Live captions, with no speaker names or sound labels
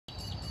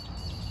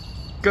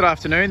Good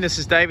afternoon, this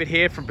is David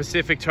here from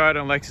Pacific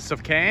Toyota and Lexus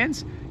of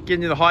Cairns,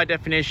 getting you the high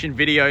definition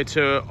video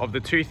tour of the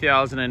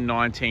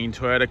 2019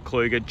 Toyota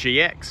Kluger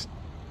GX.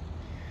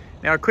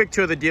 Now a quick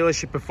tour of the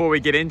dealership before we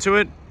get into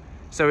it.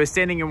 So we're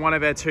standing in one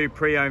of our two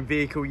pre-owned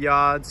vehicle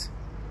yards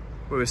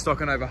where we're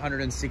stocking over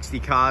 160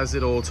 cars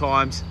at all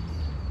times.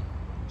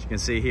 As you can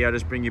see here, I'll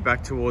just bring you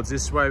back towards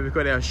this way. We've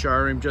got our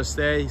showroom just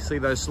there. You see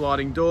those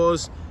sliding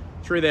doors.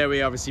 Through there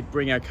we obviously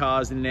bring our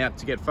cars in and out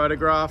to get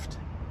photographed.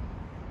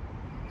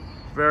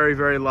 Very,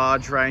 very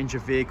large range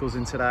of vehicles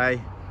in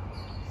today,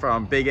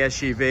 from big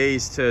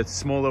SUVs to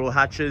small little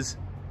hatches.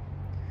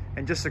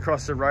 And just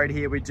across the road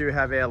here, we do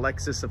have our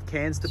Lexus of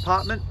Cairns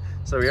department.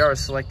 So we are a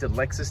selected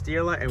Lexus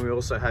dealer, and we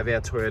also have our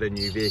Toyota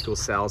new vehicle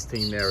sales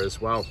team there as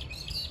well.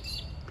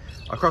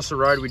 Across the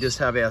road, we just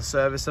have our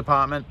service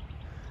department.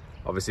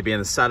 Obviously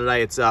being a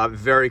Saturday, it's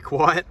very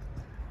quiet.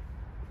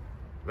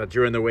 But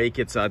during the week,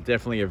 it's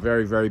definitely a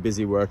very, very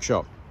busy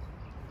workshop.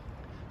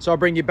 So I'll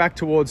bring you back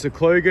towards the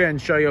Kluger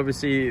and show you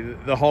obviously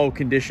the whole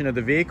condition of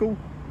the vehicle.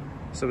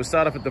 So we'll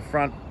start off at the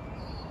front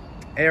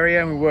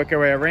area and we work our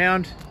way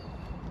around.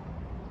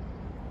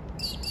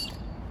 You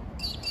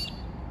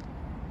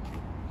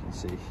can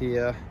see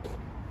here,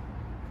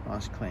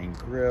 nice clean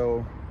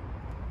grille.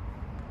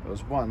 There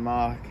was one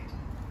mark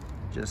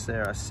just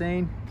there I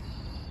seen.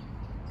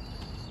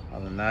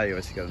 Other than that, you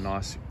obviously got a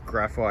nice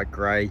graphite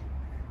grey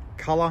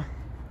colour.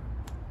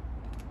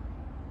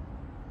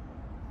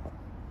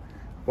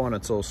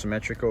 Bonnet's all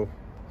symmetrical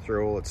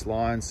through all its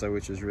lines, so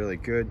which is really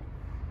good.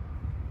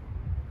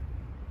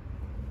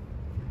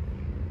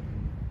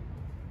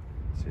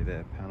 See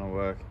there, panel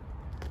work,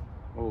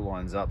 all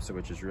lines up, so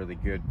which is really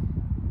good.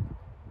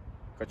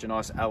 Got your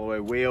nice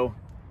alloy wheel,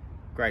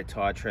 great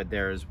tire tread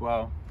there as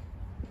well.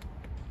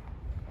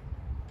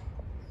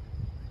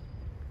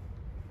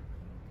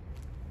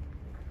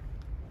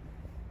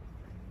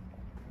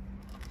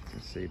 You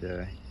can see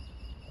there,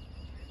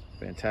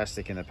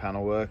 fantastic in the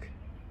panel work.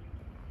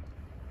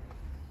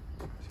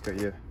 Got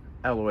your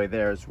alloy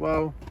there as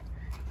well,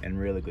 and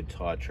really good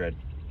tire tread.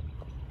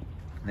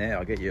 Now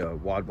I'll get you a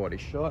wide body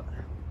shot.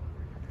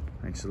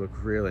 Makes it look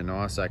really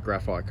nice, that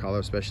graphite color,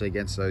 especially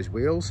against those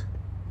wheels.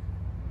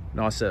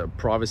 Nice set of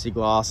privacy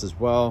glass as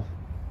well.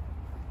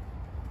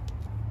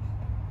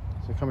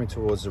 So coming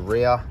towards the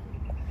rear,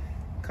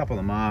 a couple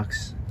of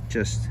marks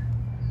just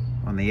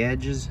on the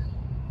edges.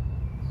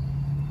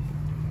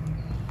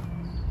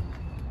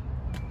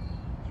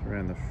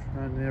 Around the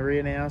front and the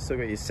rear now, so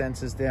got your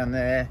sensors down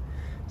there.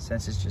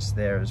 Sensors just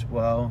there as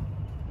well,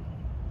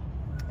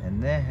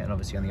 and there, and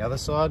obviously on the other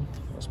side.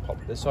 Let's pop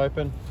this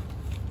open.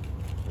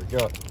 We've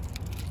got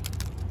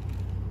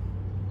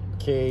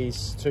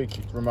keys, two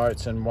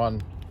remotes and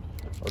one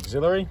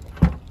auxiliary.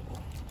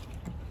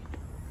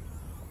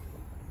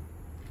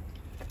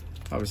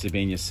 Obviously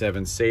being your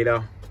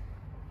 7-seater,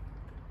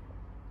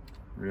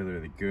 really,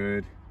 really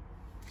good.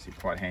 Obviously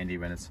quite handy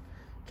when it's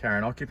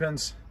carrying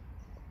occupants.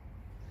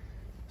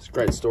 It's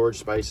great storage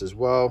space as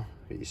well.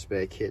 Got your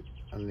spare kit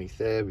underneath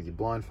there with your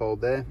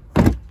blindfold there.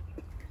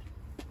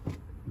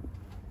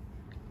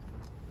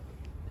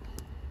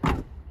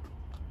 Coming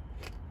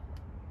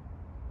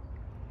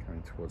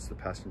towards the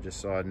passenger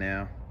side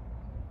now.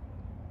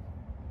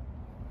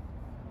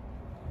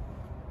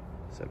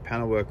 So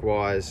panel work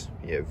wise,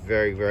 yeah,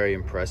 very, very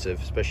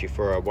impressive, especially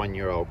for a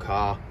 1-year-old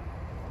car.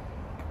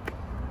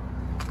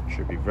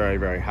 Should be very,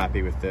 very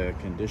happy with the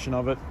condition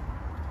of it.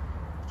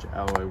 Got your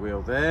alloy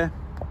wheel there.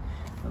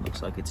 It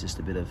looks like it's just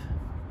a bit of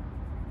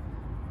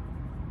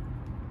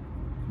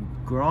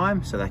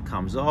grime, so that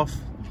comes off,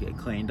 get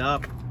cleaned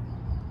up.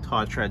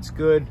 Tire tread's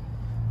good.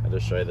 I'll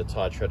just show you the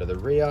tire tread of the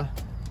rear.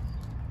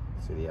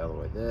 See the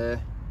alloy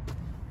there.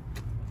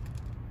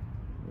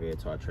 Rear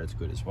tire tread's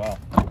good as well.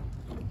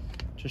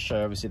 Just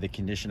show obviously the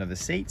condition of the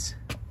seats.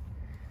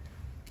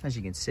 As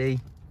you can see,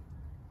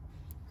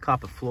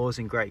 carpet floor's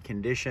in great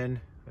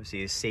condition.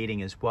 Obviously the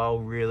seating as well,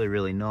 really,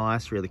 really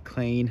nice, really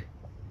clean.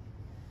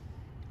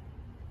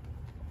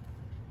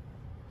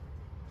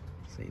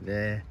 See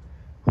there,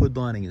 hood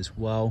lining as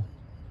well.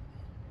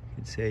 You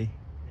can see.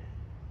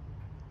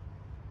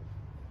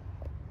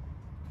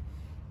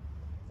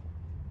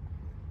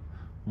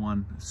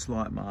 One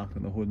slight mark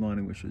on the hood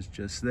lining, which was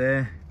just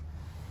there.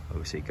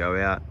 Obviously go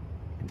out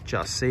and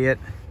just see it,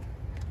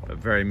 but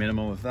very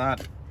minimal with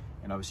that.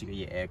 And obviously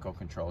you got your aircon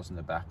controls in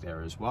the back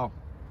there as well.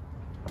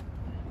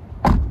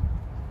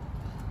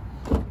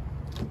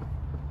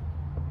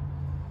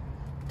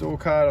 Door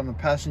card on the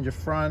passenger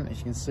front, as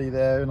you can see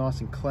there, nice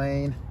and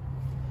clean.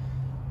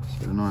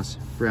 Got a nice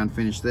brown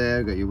finish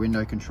there. Got your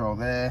window control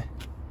there,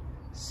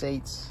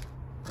 seats,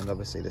 and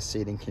obviously the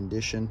seating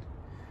condition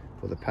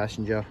for the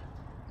passenger.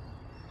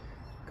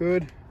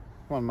 Good.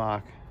 One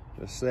mark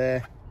just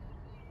there.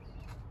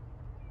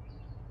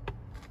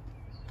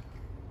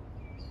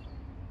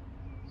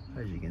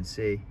 As you can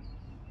see,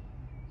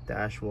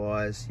 dash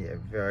wise, yeah,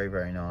 very,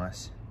 very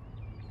nice.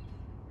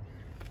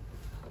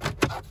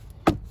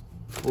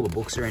 All the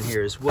books are in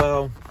here as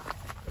well.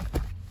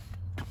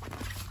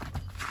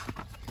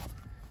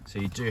 So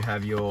you do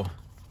have your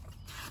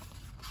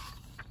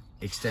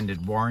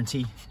extended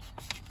warranty.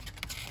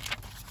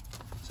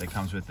 So it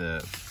comes with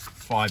a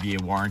 5-year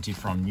warranty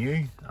from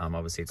new.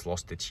 Obviously it's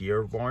lost its year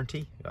of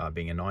warranty,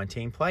 being a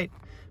 19 plate.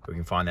 We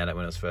can find that out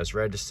when it was first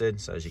registered.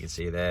 So as you can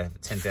see there,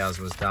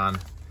 10,000 was done,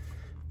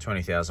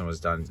 20,000 was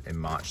done in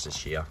March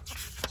this year.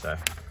 So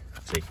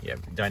see, yeah,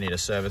 don't need a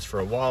service for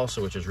a while,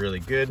 so which is really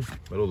good.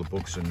 But all the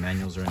books and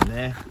manuals are in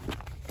there.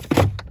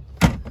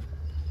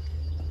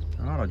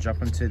 All right, I'll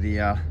jump into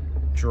the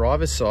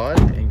driver's side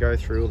and go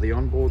through all the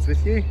onboards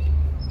with you.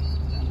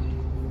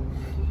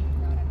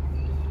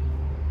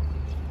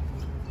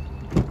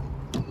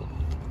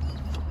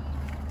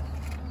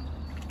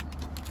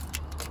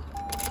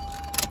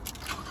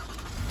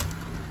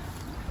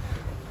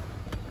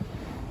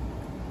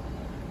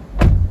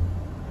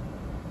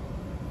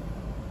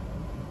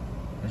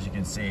 As you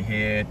can see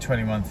here,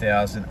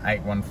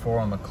 21,814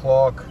 on the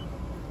clock.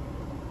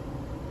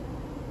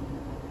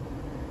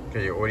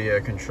 Got your audio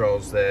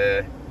controls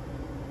there.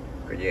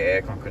 Got your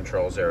aircon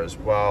controls there as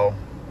well.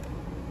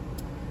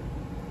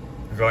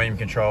 Volume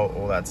control,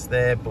 all that's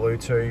there.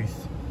 Bluetooth,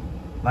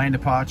 lane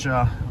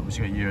departure.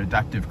 Obviously got your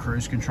adaptive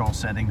cruise control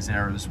settings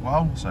there as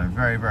well. So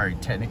very, very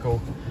technical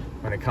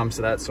when it comes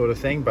to that sort of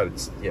thing, but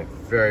it's, yeah,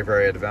 very,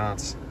 very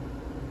advanced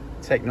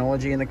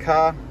technology in the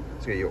car.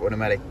 It's got your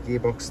automatic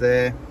gearbox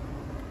there.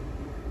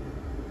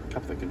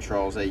 Couple of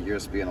controls there,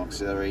 USB and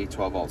auxiliary,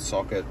 12-volt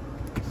socket.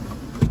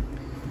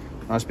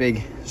 Nice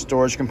big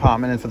storage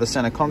compartment in for the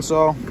center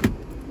console.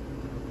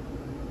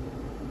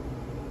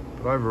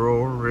 But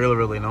overall, really,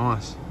 really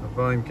nice. The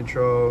volume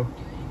control,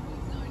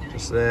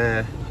 just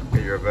there.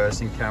 Got your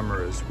reversing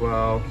camera as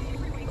well.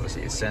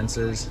 Obviously your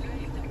sensors.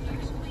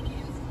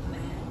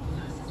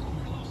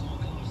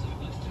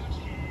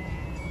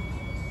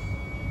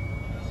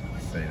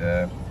 See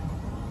there.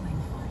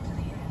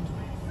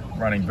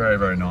 Running very,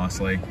 very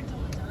nicely,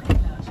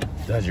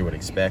 as you would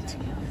expect.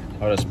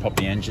 I'll just pop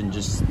the engine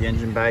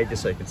bay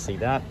just so you can see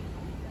that.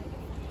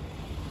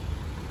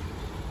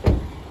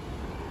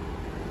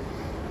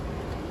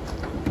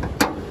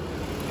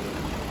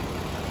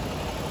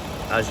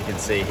 As you can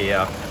see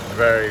here,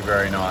 very,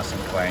 very nice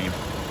and clean.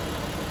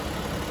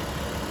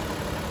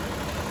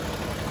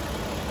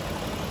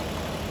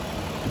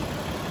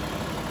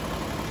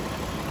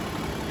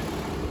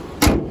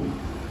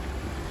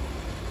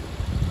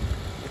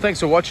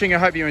 Thanks for watching. I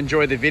hope you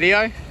enjoyed the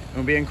video.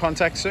 We'll be in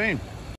contact soon.